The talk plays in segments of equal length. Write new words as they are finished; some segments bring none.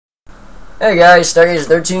Hey guys,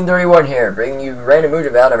 Stargazer1331 here, bringing you random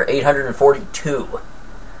Mugen number 842.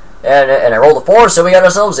 And I rolled a 4, so we got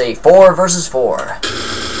ourselves a 4 versus 4.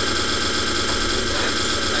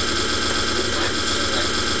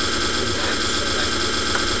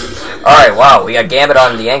 Alright, wow, we got Gambit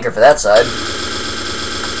on the anchor for that side.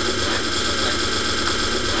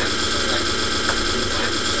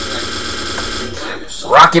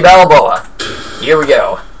 Rocky Balboa. Here we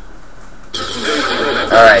go.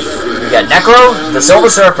 Alright, we got Necro, the Silver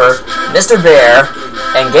Surfer, Mr. Bear,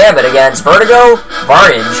 and Gambit against Vertigo,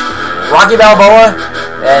 Varnage, Rocky Balboa,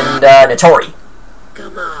 and Nitori.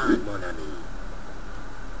 Come on, mon ami.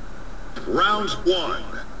 Round 1.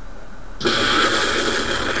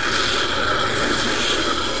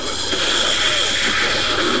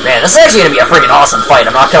 Man, this is actually gonna be a freaking awesome fight.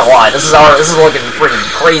 I'm not gonna lie. This is looking freaking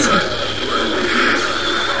crazy.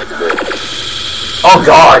 Oh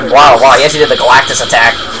god! Wow! He actually did the Galactus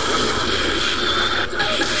attack.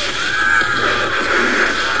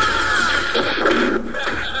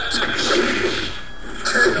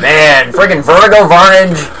 Man, friggin' Vertigo,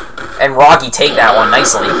 Varnage, and Rocky take that one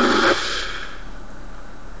nicely.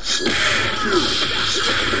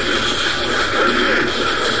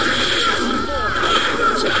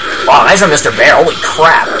 Wow, nice from Mr. Bear. Holy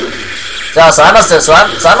crap! So I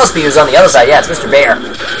must be who's on the other side. Yeah, it's Mr. Bear.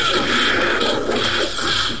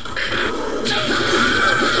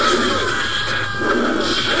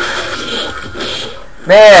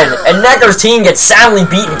 Man, and Necro's team gets soundly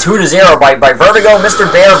beaten 2-0 by Vertigo,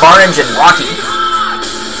 Mr. Bear, Varnage, and Rocky.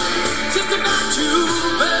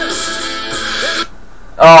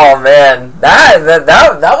 Oh man, that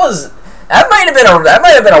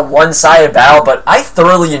might have been a one-sided battle, but I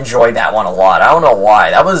thoroughly enjoyed that one a lot. I don't know why.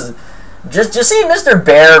 That was just seeing Mr.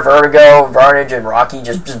 Bear, Vertigo, Varnage, and Rocky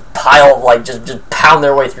just pile just pound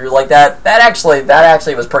their way through like that. That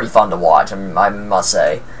actually was pretty fun to watch. I must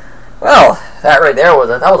say. Well, that right there was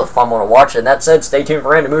a fun one to watch. And that said, stay tuned for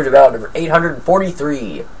random Mugen number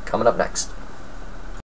 843 coming up next.